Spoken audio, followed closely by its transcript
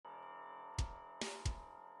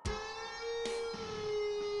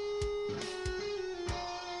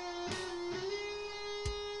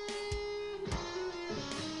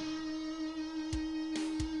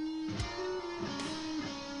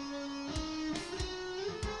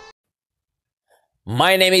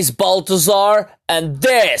My name is Baltazar, and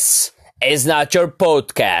this is Not Your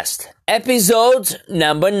Podcast, episode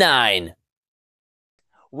number 9.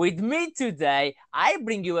 With me today, I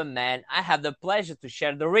bring you a man I have the pleasure to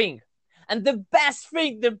share the ring. And the best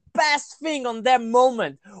thing on that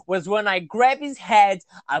moment was when I grab his head,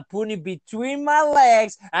 I put it between my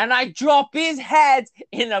legs, and I drop his head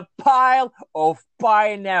in a pile of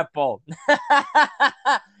pineapple.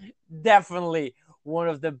 Definitely one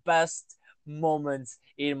of the best moments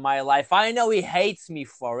in my life. I know he hates me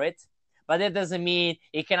for it, but that doesn't mean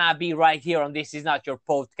it cannot be right here on This Is Not Your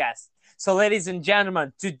Podcast. So, ladies and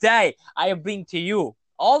gentlemen, today I bring to you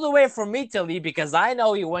all the way from Italy, because I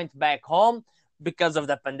know he went back home because of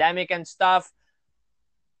the pandemic and stuff,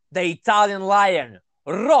 the Italian lion,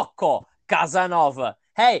 Rocco Casanova.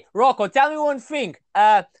 Hey, Rocco, tell me one thing.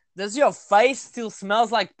 Does your face still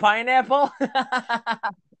smells like pineapple?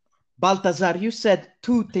 Baltazar, you said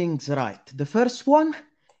two things right. The first one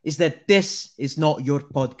is that this is not your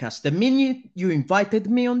podcast. The minute you invited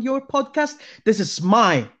me on your podcast, this is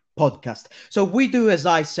my podcast. So we do as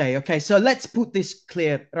I say, okay? So let's put this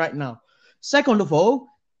clear right now. Second of all,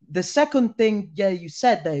 the second thing you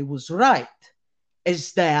said that it was right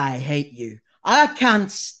is that I hate you. I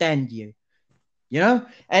can't stand you, you know?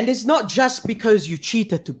 And it's not just because you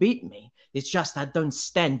cheated to beat me. It's just I don't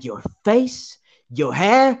stand your face, your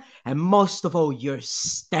hair, and most of all, your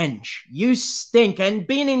stench. You stink. And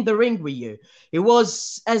being in the ring with you, it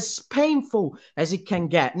was as painful as it can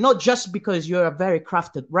get. Not just because you're a very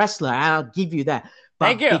crafted wrestler, I'll give you that,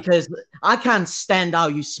 but because I can't stand how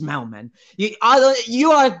you smell, man.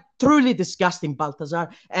 You are truly disgusting, Baltazar.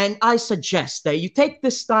 And I suggest that you take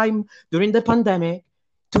this time during the pandemic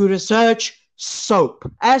to research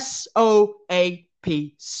soap. SOAP,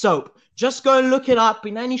 soap. Just go and look it up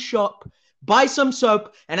in any shop. Buy some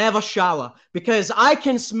soap and have a shower, because I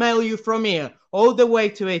can smell you from here all the way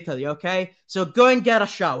to Italy, okay? So go and get a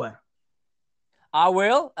shower. I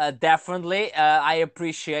will, definitely. I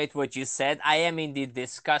appreciate what you said. I am indeed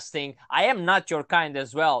disgusting. I am not your kind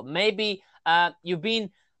as well. Maybe you've been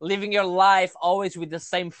living your life always with the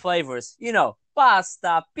same flavors. You know,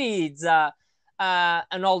 pasta, pizza,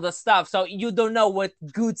 and all the stuff. So you don't know what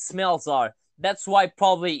good smells are. That's why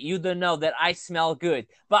probably you don't know that I smell good.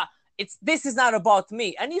 But this is not about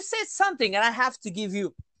me. And you said something, and I have to give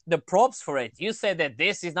you the props for it. You said that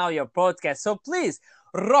this is now your podcast. So please,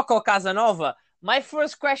 Rocco Casanova, my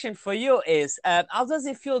first question for you is, how does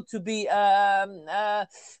it feel to be, how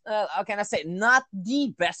can I say, not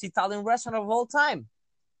the best Italian wrestler of all time?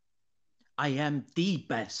 I am the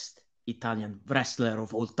best Italian wrestler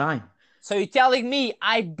of all time. So you're telling me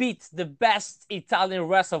I beat the best Italian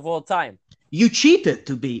wrestler of all time? You cheated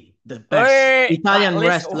to be the best Italian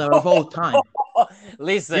wrestler of all time.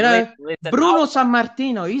 Listen, you know, Bruno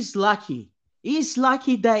Sammartino is lucky. He's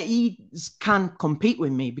lucky that he can't compete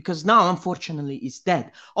with me, because now, unfortunately, he's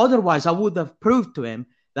dead. Otherwise, I would have proved to him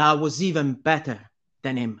that I was even better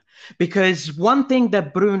than him. Because one thing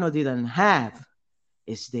that Bruno didn't have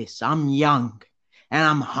is this. I'm young and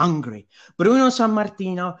I'm hungry. Bruno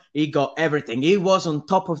Sammartino, he got everything. He was on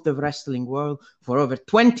top of the wrestling world for over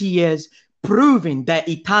 20 years, proving that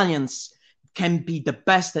Italians can be the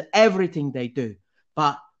best at everything they do.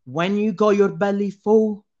 But when you got your belly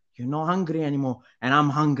full, you're not hungry anymore. And I'm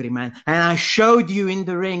hungry, man. And I showed you in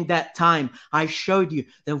the ring that time. I showed you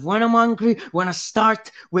that when I'm hungry, when I start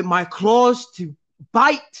with my claws to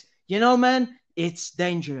bite, you know, man, it's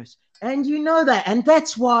dangerous. And you know that. And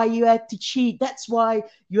that's why you had to cheat. That's why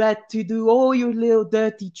you had to do all your little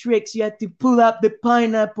dirty tricks. You had to pull up the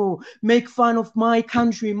pineapple, make fun of my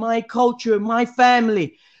country, my culture, my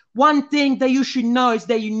family. One thing that you should know is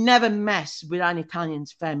that you never mess with an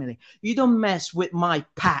Italian's family. You don't mess with my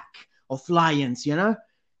pack of lions, you know?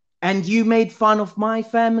 And you made fun of my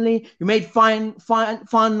family. You made fun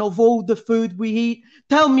of all the food we eat.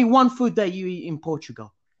 Tell me one food that you eat in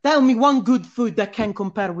Portugal. Tell me one good food that can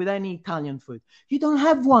compare with any Italian food. You don't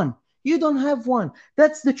have one. You don't have one.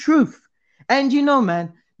 That's the truth. And you know,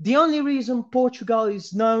 man, the only reason Portugal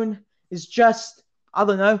is known is just, I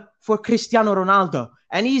don't know, for Cristiano Ronaldo.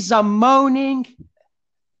 And he's a moaning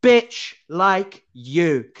bitch like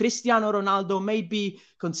you. Cristiano Ronaldo may be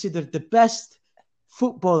considered the best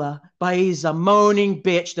footballer, but he's a moaning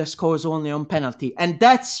bitch that scores only on penalty. And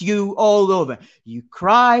that's you all over. You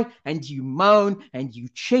cry and you moan and you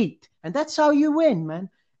cheat. And that's how you win, man.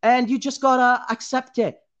 And you just gotta accept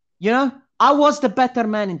it. You know, I was the better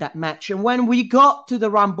man in that match. And when we got to the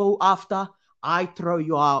Rumble after, I throw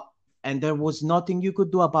you out. And there was nothing you could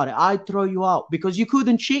do about it. I throw you out because you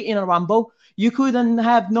couldn't cheat in a Rumble. You couldn't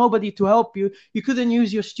have nobody to help you. You couldn't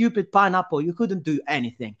use your stupid pineapple. You couldn't do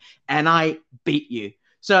anything. And I beat you.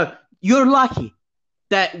 So you're lucky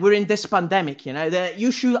that we're in this pandemic, that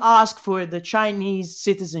you should ask for the Chinese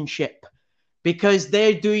citizenship because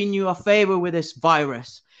they're doing you a favor with this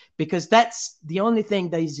virus. Because that's the only thing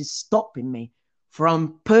that is stopping me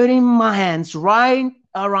from putting my hands right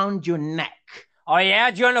around your neck. Oh,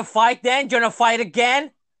 yeah? Do you want to fight then? Do you want to fight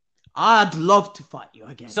again? I'd love to fight you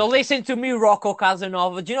again. So listen to me, Rocco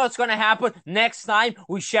Casanova. Do you know what's going to happen? Next time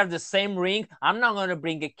we share the same ring, I'm not going to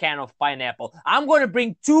bring a can of pineapple. I'm going to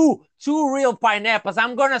bring two real pineapples.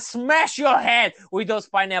 I'm going to smash your head with those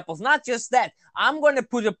pineapples. Not just that. I'm going to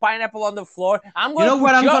put a pineapple on the floor. I'm going You know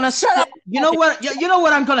what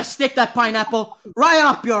I'm going to stick that pineapple right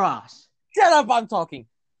up your ass. Shut up, I'm talking.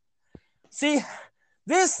 See,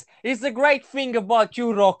 this is the great thing about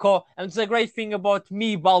you, Rocco, and it's the great thing about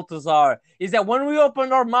me, Baltazar, is that when we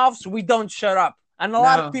open our mouths, we don't shut up. And a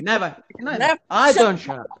lot of people never. I don't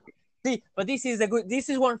shut up. See, but this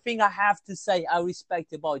is one thing I have to say I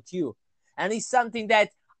respect about you. And it's something that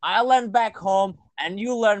I learned back home and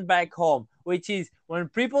you learned back home, which is when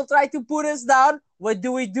people try to put us down, what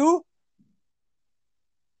do?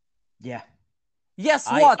 Yeah. Yes,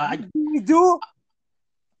 what do we do?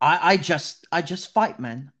 I just fight,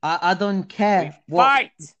 man. I don't care.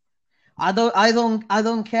 Fight. I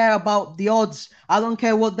don't care about the odds. I don't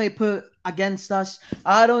care what they put against us.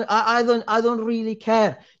 I don't really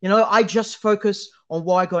care. I just focus on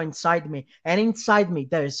what I got inside me. And inside me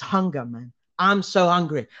there is hunger, man. I'm so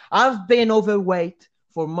hungry. I've been overweight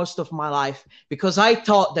for most of my life because I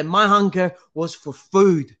thought that my hunger was for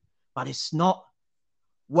food, but it's not.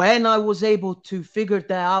 When I was able to figure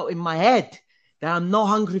that out in my head, that I'm not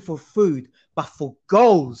hungry for food, but for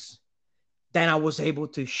goals, then I was able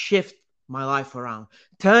to shift my life around,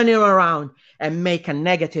 turn it around and make a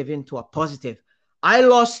negative into a positive. I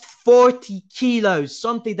lost 40 kilos,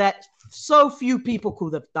 something that so few people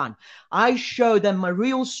could have done. I showed that my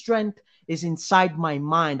real strength is inside my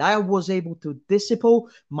mind. I was able to discipline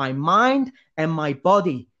my mind and my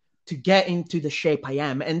body to get into the shape I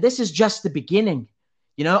am. And this is just the beginning.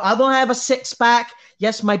 I don't have a six-pack.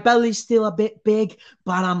 Yes, my belly's still a bit big,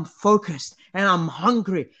 but I'm focused and I'm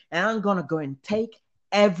hungry. And I'm going to go and take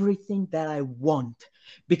everything that I want.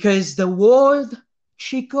 Because the world,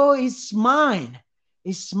 Chico, is mine.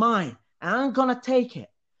 It's mine. And I'm going to take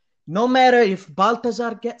it. No matter if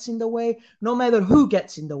Baltazar gets in the way, no matter who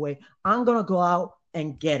gets in the way, I'm going to go out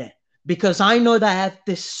and get it. Because I know that I have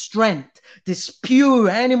this strength, this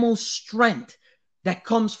pure animal strength that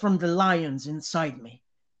comes from the lions inside me.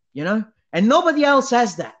 And nobody else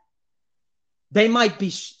has that. They might be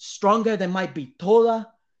stronger, they might be taller,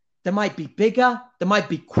 they might be bigger, they might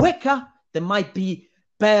be quicker, they might be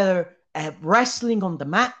better at wrestling on the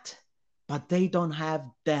mat, but they don't have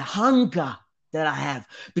the hunger that I have.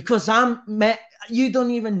 Because you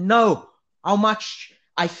don't even know how much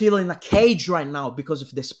I feel in a cage right now because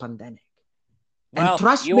of this pandemic. And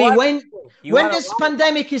trust me, when this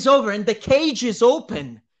pandemic is over and the cage is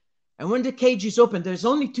open, there's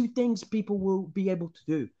only two things people will be able to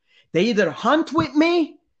do. They either hunt with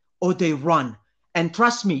me or they run. And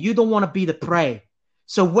trust me, you don't want to be the prey.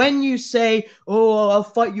 So when you say, oh, I'll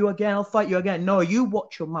fight you again. No, you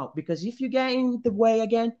watch your mouth. Because if you get in the way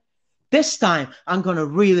again, this time I'm going to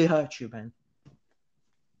really hurt you, man.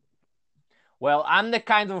 Well, I'm the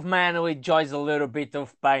kind of man who enjoys a little bit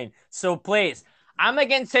of pain. So please, I'm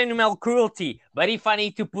against animal cruelty. But if I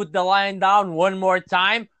need to put the lion down one more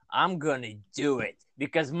time, I'm gonna do it.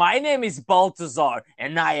 Because my name is Baltazar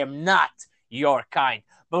and I am not your kind.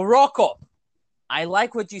 But Rocco, I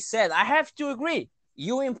like what you said. I have to agree.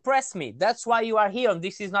 You impressed me. That's why you are here and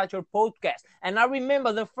This Is Not Your Podcast. And I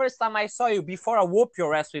remember the first time I saw you before I whooped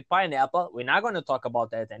your ass with pineapple. We're not going to talk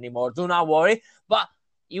about that anymore. Do not worry. But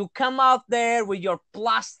you come out there with your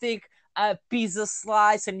plastic pizza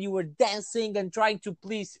slice and you were dancing and trying to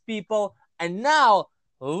please people. And now,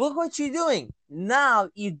 look what you're doing. Now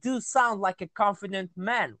you do sound like a confident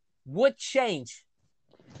man. What changed?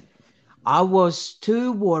 I was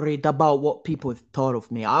too worried about what people thought of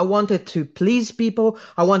me. I wanted to please people.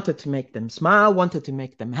 I wanted to make them smile. I wanted to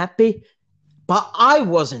make them happy. But I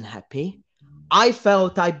wasn't happy. I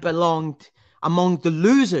felt I belonged among the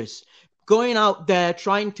losers, going out there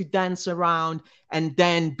trying to dance around and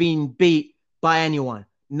then being beat by anyone.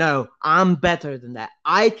 No, I'm better than that.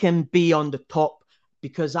 I can be on the top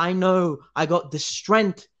because I know I got the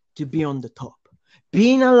strength to be on the top.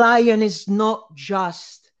 Being a lion is not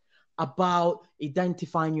just about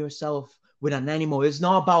identifying yourself with an animal. It's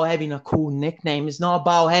not about having a cool nickname. It's not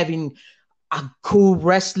about having a cool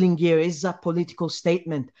wrestling gear is a political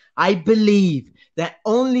statement. I believe that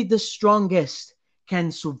only the strongest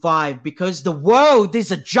can survive because the world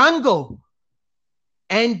is a jungle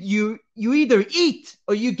and you either eat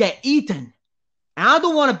or you get eaten. And I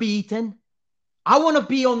don't want to be eaten. I want to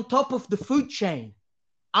be on top of the food chain.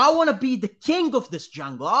 I want to be the king of this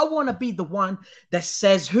jungle. I want to be the one that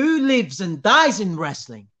says who lives and dies in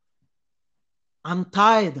wrestling. I'm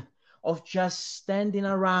tired of just standing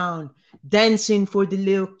around, dancing for the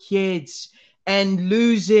little kids and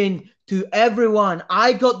losing to everyone.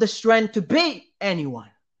 I got the strength to beat anyone.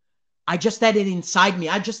 I just had it inside me.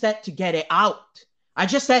 I just had to get it out. I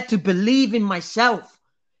just had to believe in myself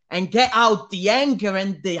and get out the anger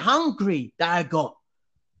and the hungry that I got.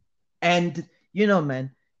 And, you know,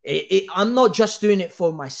 man, I'm not just doing it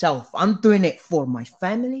for myself. I'm doing it for my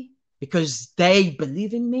family because they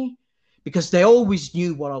believe in me, because they always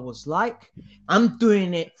knew what I was like. I'm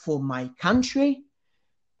doing it for my country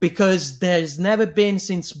because there's never been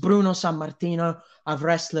since Bruno Sammartino a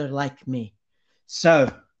wrestler like me.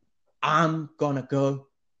 So I'm going to go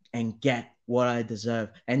and get what I deserve.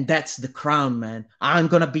 And that's the crown, man. I'm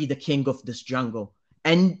going to be the king of this jungle.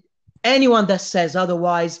 And anyone that says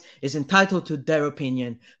otherwise is entitled to their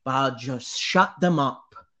opinion, but I'll just shut them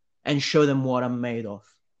up and show them what I'm made of.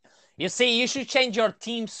 You see, you should change your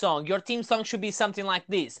theme song. Your theme song should be something like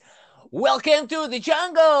this. Welcome to the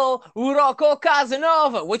jungle, Rocco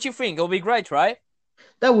Casanova. What you think? It'll be great, right?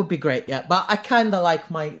 That would be great, yeah. But I kind of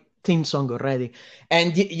like my theme song already.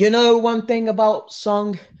 And you know, one thing about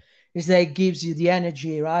song is that it gives you the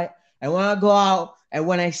energy, right? And when I go out and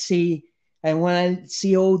when I see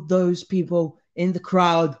all those people in the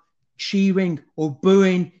crowd cheering or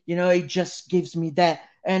booing, you know, it just gives me that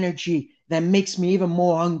energy that makes me even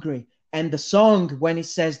more hungry. And the song, when it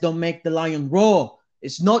says "Don't make the lion roar,"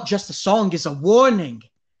 it's not just a song; it's a warning.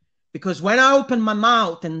 Because when I open my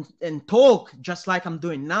mouth and talk, just like I'm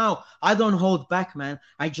doing now, I don't hold back, man.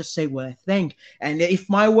 I just say what I think. And if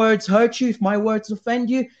my words hurt you, if my words offend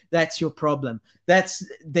you, that's your problem. That's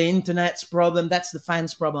the internet's problem. That's the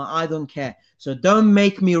fans' problem. I don't care. So don't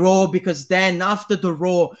make me roar, because then after the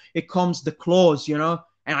roar, it comes the claws, you know?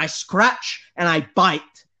 And I scratch and I bite.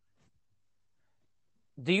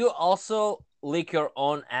 Do you also lick your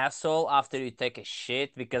own asshole after you take a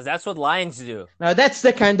shit? Because that's what lions do. Now, that's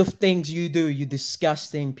the kind of things you do, you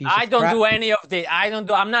disgusting piece I of don't crap. do any of this.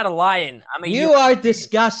 I'm not a lion. I'm a You are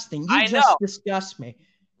disgusting. You I just know. disgust me.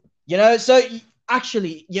 You know, so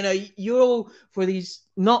actually, you know, you're all for these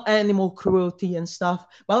not animal cruelty and stuff.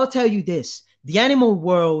 But I'll tell you this, the animal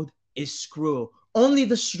world is cruel. Only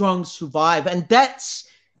the strong survive. And that's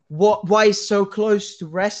why it's so close to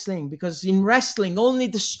wrestling, because in wrestling, only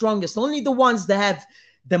the strongest, only the ones that have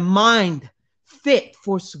the mind fit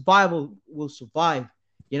for survival will survive,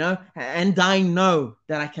 you know? And I know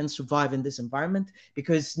that I can survive in this environment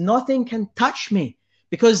because nothing can touch me,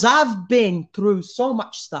 because I've been through so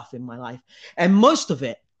much stuff in my life, and most of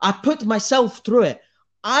it, I put myself through it.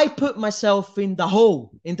 I put myself in the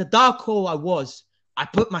hole, in the dark hole I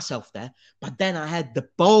put myself there, but then I had the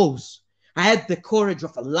balls, I had the courage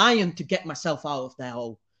of a lion to get myself out of that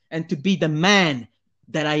hole and to be the man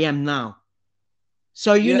that I am now.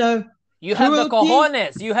 So, you know, you have the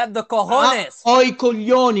cojones. You have the cojones. Ho I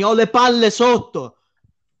coglioni, ho le palle sotto.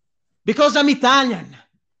 Because I'm Italian.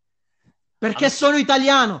 Perché sono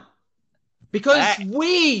italiano. Because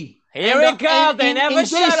Here we go. They never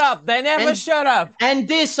shut up. They never shut up. And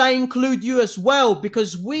this, I include you as well,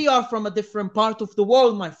 because we are from a different part of the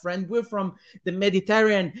world, my friend. We're from the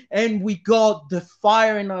Mediterranean, and we got the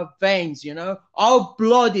fire in our veins, you know. Our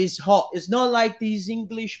blood is hot. It's not like these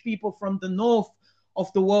English people from the north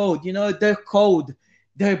of the world, you know. They're cold.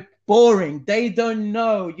 They're boring. They don't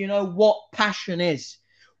know, you know, what passion is.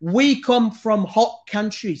 We come from hot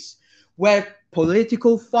countries where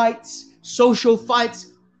political fights, social fights,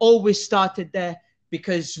 always started there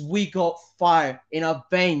because we got fire in our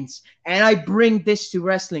veins. And I bring this to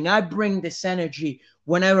wrestling. I bring this energy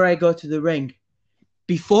whenever I go to the ring.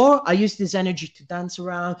 Before, I used this energy to dance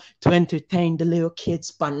around, to entertain the little kids.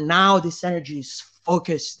 But now this energy is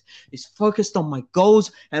focused. It's focused on my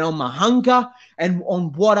goals and on my hunger and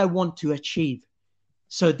on what I want to achieve.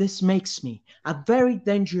 So this makes me a very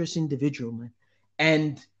dangerous individual, man.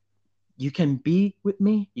 And you can be with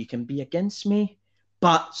me, you can be against me,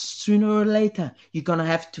 but sooner or later, you're going to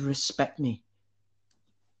have to respect me.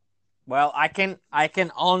 Well, I can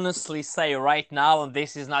honestly say right now, and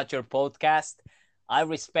this is not your podcast, I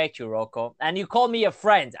respect you, Rocco. And you call me a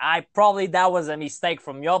friend. That was a mistake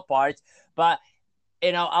from your part, but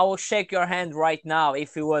I will shake your hand right now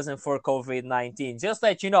if it wasn't for COVID-19. Just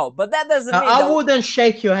let you know. But that doesn't mean I that. wouldn't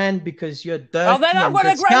shake your hand because you're Well, then dirty I'm and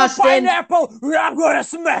gonna grab a disgusting. pineapple. I'm gonna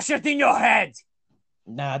smash it in your head.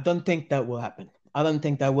 No, I don't think that will happen. I don't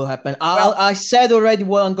think that will happen. Well, I said already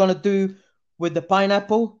what I'm gonna do with the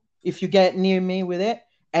pineapple if you get near me with it.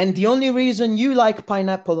 And the only reason you like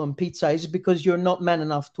pineapple on pizza is because you're not man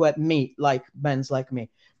enough to eat meat like men's like me.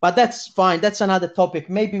 But that's fine. That's another topic.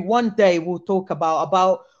 Maybe one day we'll talk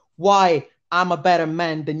about why I'm a better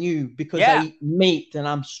man than you because I yeah. eat meat and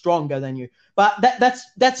I'm stronger than you. But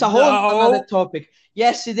that's a whole another No. topic.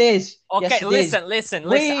 Yes, it is. Yes, Okay, it is. listen.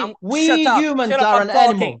 We Shut humans up, are I'm an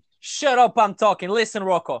talking. animal. Shut up, I'm talking. Listen,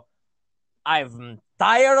 Rocco. I'm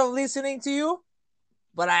tired of listening to you,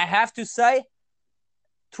 but I have to say,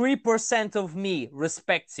 3% of me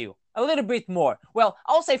respects you. A little bit more. Well,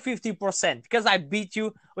 I'll say 50% because I beat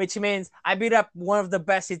you, which means I beat up one of the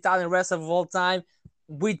best Italian wrestlers of all time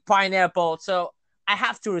with pineapple. So I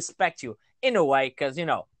have to respect you in a way because,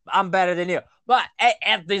 I'm better than you. But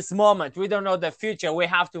at this moment, we don't know the future. We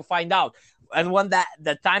have to find out. And when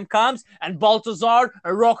the time comes and Baltazar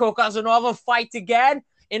and Rocco Casanova fight again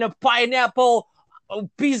in a pineapple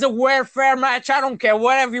piece of warfare match, I don't care.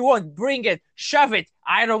 Whatever you want, bring it, shove it.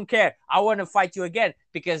 I don't care. I want to fight you again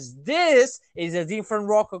because this is a different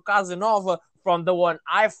Rocco Casanova from the one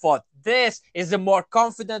I fought. This is a more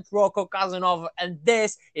confident Rocco Casanova, and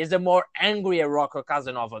this is a more angrier Rocco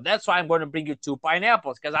Casanova. That's why I'm going to bring you 2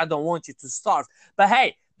 pineapples because I don't want you to starve. But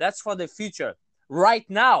hey, that's for the future. Right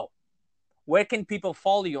now, where can people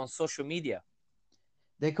follow you on social media?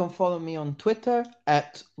 They can follow me on Twitter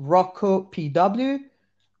at Rocco PW.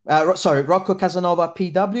 Rocco Casanova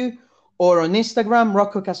PW, or on Instagram,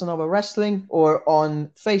 Rocco Casanova Wrestling, or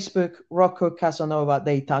on Facebook, Rocco Casanova,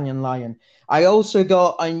 the Italian Lion. I also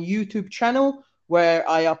got a YouTube channel where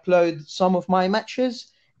I upload some of my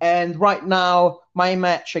matches. And right now, my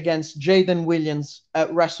match against Jaden Williams at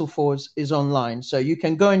WrestleForce is online. So you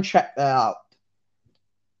can go and check that out.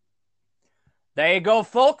 There you go,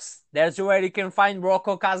 folks. There's where you can find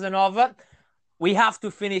Rocco Casanova. We have to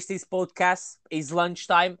finish this podcast. It's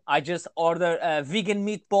lunchtime. I just ordered vegan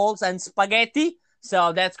meatballs and spaghetti.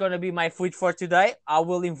 So that's going to be my food for today. I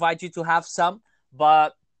will invite you to have some,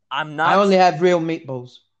 but I'm not. I only have real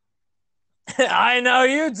meatballs. I know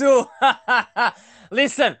you do.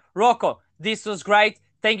 Listen, Rocco, this was great.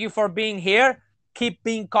 Thank you for being here. Keep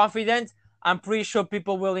being confident. I'm pretty sure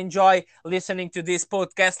people will enjoy listening to this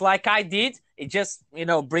podcast like I did. It just,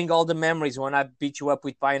 bring all the memories when I beat you up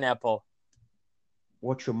with pineapple.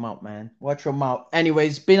 Watch your mouth, man. Watch your mouth. Anyway,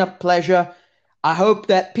 it's been a pleasure. I hope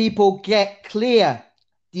that people get clear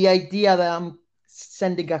the idea that I'm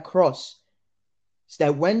sending across. Is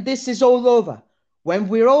that when this is all over, when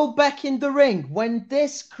we're all back in the ring, when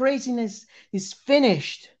this craziness is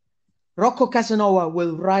finished, Rocco Casanova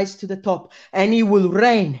will rise to the top and he will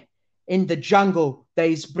reign in the jungle that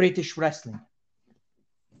is British wrestling.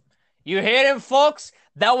 You hear him, folks?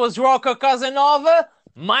 That was Rocco Casanova.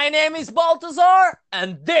 My name is Baltazar,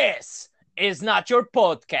 and this is not your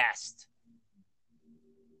podcast.